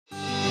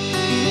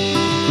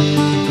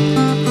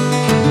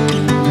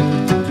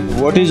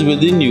what is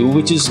within you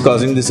which is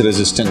causing this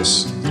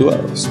resistance to a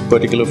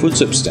particular food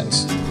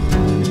substance.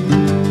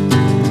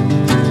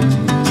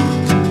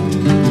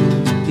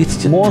 It's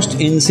the most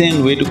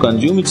insane way to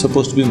consume, it's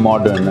supposed to be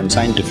modern and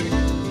scientific.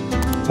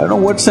 I don't know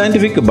what's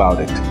scientific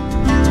about it.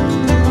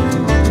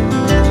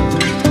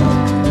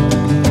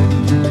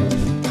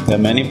 There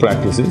are many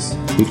practices,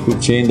 it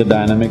could change the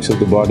dynamics of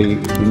the body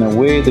in a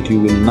way that you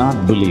will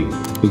not believe.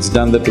 It's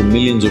done that to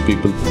millions of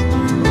people.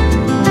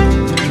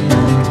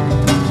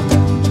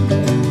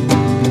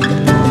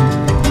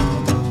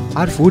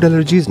 Are food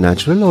allergies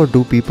natural or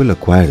do people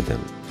acquire them?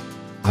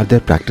 Are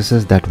there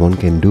practices that one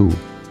can do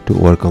to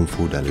overcome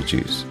food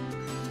allergies?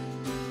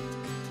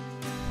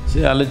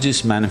 See,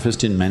 allergies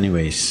manifest in many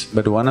ways,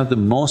 but one of the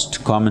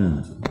most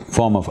common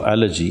form of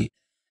allergy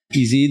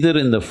is either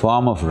in the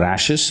form of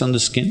rashes on the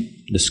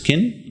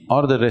skin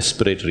or the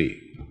respiratory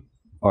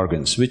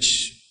organs,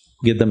 which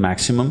get the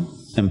maximum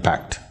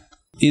impact.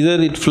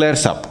 Either it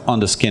flares up on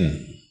the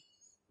skin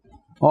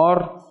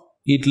or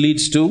it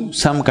leads to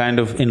some kind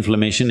of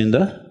inflammation in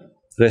the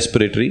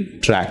respiratory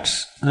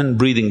tracts and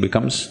breathing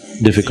becomes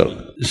difficult.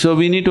 So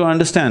we need to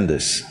understand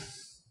this.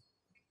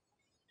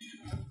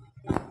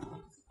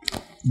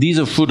 These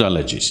are food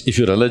allergies. If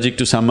you're allergic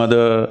to some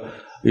other,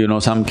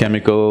 some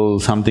chemical,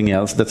 something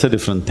else, that's a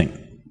different thing.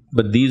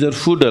 But these are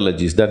food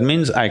allergies. That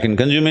means I can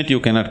consume it, you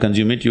cannot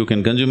consume it, you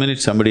can consume it,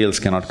 somebody else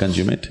cannot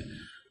consume it.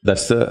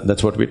 That's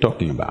what we're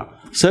talking about.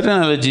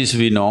 Certain allergies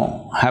we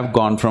know have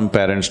gone from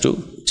parents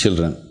to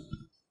children,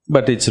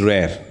 but it's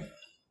rare.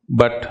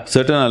 But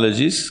certain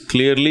allergies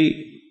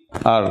clearly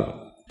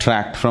are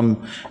tracked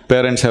from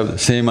parents have the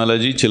same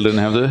allergy, children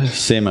have the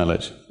same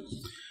allergy.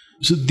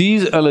 So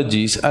these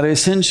allergies are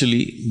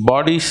essentially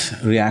body's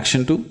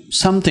reaction to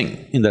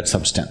something in that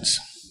substance.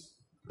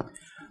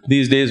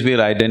 These days we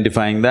are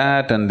identifying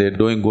that and they're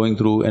going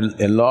through an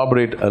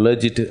elaborate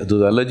allergy…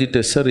 those allergy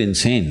tests are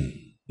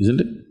insane,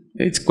 isn't it?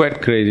 It's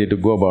quite crazy to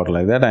go about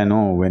like that. I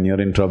know when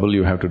you're in trouble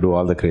you have to do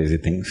all the crazy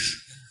things.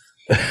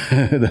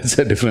 That's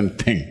a different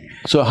thing.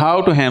 So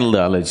how to handle the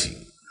allergy?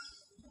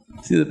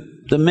 See,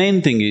 the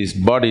main thing is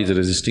body is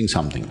resisting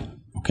something,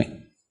 okay?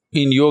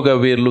 In yoga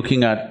we are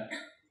looking at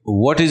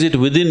what is it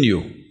within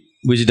you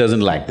which doesn't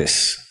like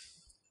this.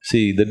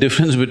 See, the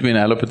difference between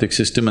allopathic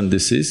system and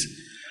this is,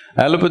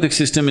 allopathic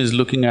system is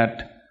looking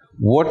at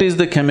what is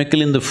the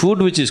chemical in the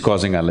food which is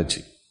causing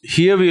allergy.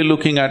 Here we are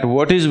looking at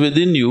what is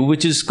within you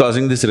which is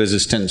causing this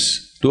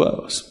resistance to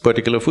a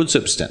particular food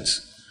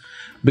substance.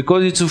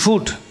 Because it's a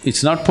food,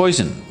 it's not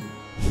poison.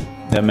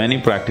 There are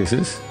many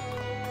practices.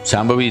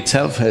 Shambhavi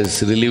itself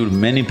has relieved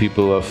many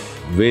people of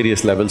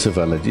various levels of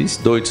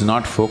allergies, though it's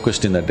not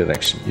focused in that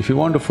direction. If you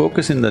want to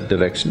focus in that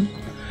direction,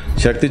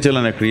 Shakti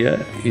Chalana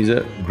Kriya is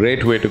a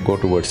great way to go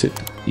towards it.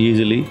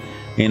 Easily,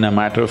 in a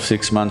matter of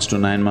 6 months to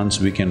 9 months,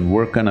 we can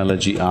work an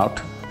allergy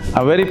out.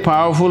 A very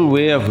powerful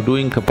way of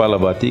doing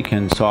Kapalabhati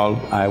can solve,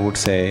 I would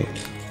say,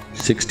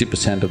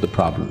 60% of the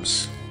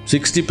problems.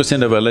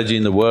 60% of allergy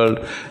in the world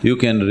you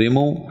can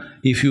remove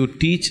if you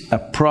teach a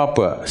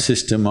proper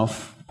system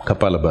of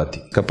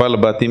Kapalabhati.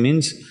 Kapalabhati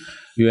means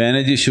your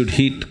energy should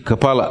hit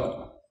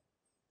Kapala.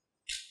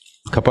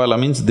 Kapala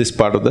means this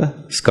part of the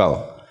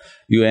skull.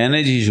 Your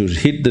energy should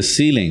hit the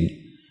ceiling.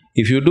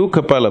 If you do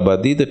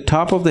Kapalabhati, the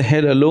top of the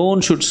head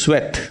alone should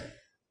sweat.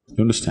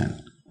 You understand?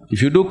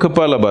 If you do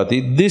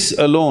Kapalabhati, this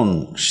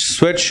alone,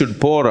 sweat should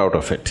pour out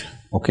of it,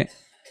 okay?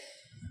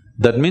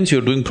 That means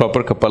you're doing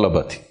proper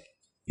Kapalabhati.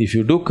 If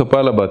you do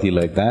Kapalabhati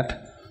like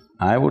that,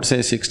 I would say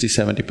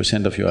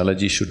 60–70% of your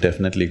allergy should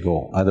definitely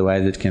go,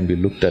 otherwise it can be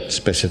looked at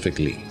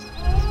specifically.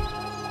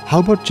 How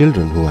about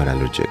children who are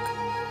allergic?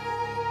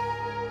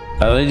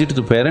 Allergy to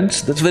the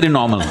parents? That's very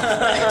normal.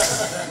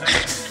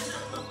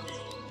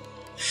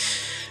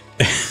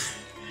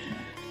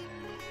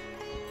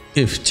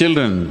 If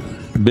children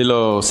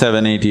below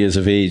 7–8 years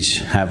of age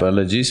have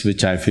allergies,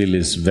 which I feel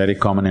is very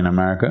common in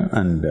America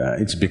and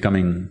it's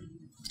becoming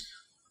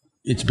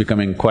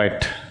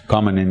quite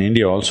common in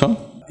India also.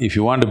 If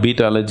you want to beat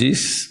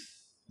allergies,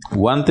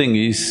 one thing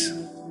is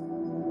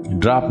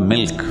drop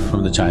milk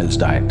from the child's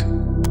diet.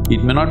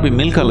 It may not be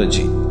milk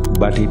allergy,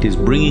 but it is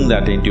bringing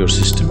that into your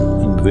system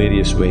in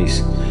various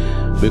ways.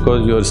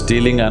 Because you're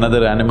stealing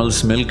another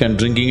animal's milk and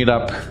drinking it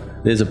up,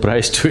 there's a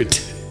price to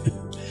it.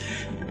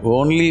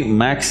 Only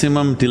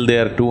maximum till they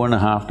are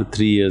 2.5 to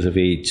 3 years of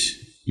age,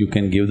 you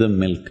can give them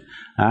milk.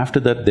 After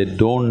that, they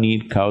don't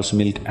need cow's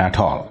milk at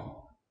all.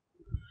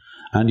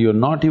 And you're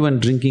not even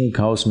drinking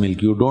cow's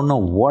milk, you don't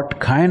know what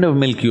kind of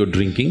milk you're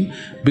drinking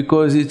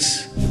because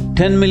it's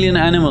 10 million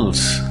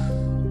animals,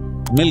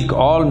 milk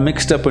all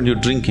mixed up and you're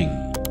drinking.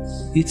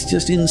 It's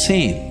just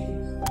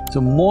insane. It's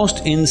the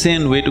most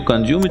insane way to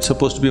consume, it's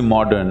supposed to be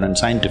modern and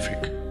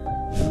scientific.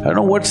 I don't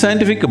know what's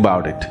scientific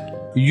about it.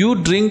 You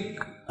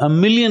drink 1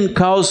 million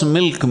cows'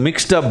 milk,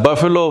 mixed up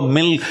buffalo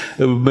milk,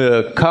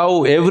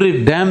 cow,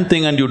 every damn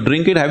thing and you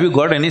drink it, have you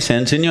got any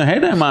sense in your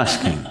head, I'm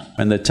asking?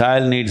 When the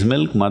child needs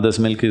milk, mother's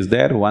milk is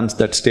there, once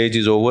that stage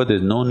is over,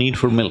 there's no need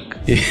for milk.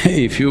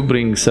 If you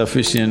bring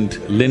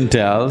sufficient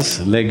lentils,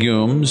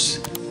 legumes,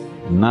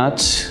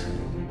 nuts,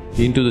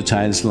 into the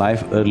child's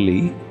life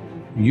early,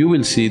 you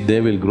will see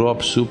they will grow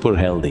up super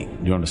healthy,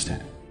 you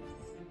understand?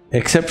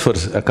 Except for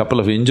a couple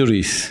of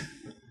injuries,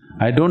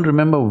 I don't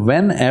remember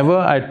whenever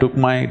I took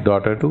my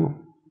daughter to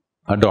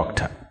a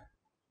doctor.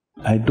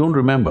 I don't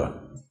remember,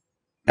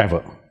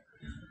 ever.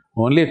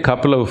 Only a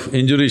couple of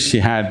injuries she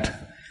had,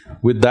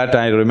 with that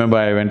I remember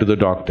I went to the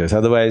doctors.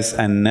 Otherwise,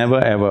 I never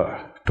ever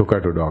took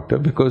her to doctor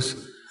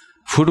because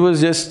food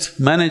was just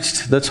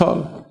managed, that's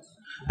all.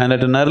 And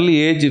at an early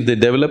age, if they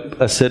develop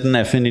a certain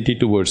affinity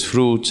towards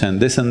fruits and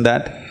this and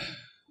that,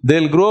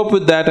 they'll grow up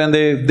with that and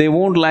they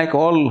won't like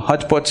all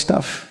hodgepodge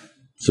stuff.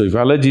 So if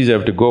allergies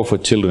have to go for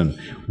children,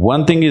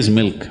 one thing is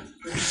milk,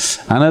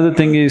 another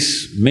thing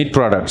is meat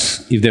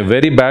products. If they're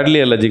very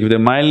badly allergic, if they're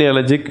mildly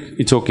allergic,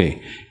 it's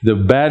okay. If they're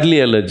badly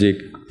allergic,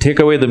 take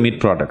away the meat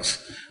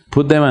products.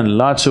 Put them on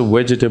lots of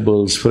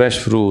vegetables, fresh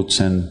fruits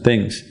and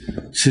things,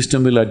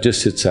 system will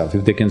adjust itself.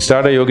 If they can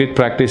start a yogic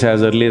practice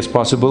as early as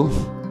possible,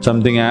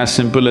 something as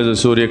simple as a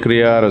Surya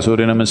Kriya or a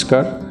Surya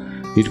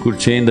Namaskar, it could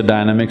change the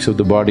dynamics of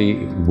the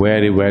body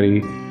very,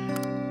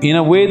 in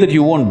a way that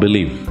you won't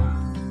believe,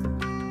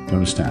 you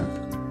understand?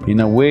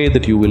 In a way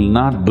that you will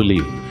not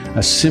believe.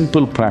 A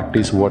simple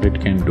practice, what it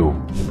can do.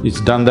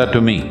 It's done that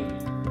to me.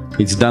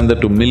 It's done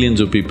that to millions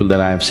of people that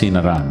I have seen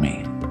around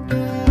me.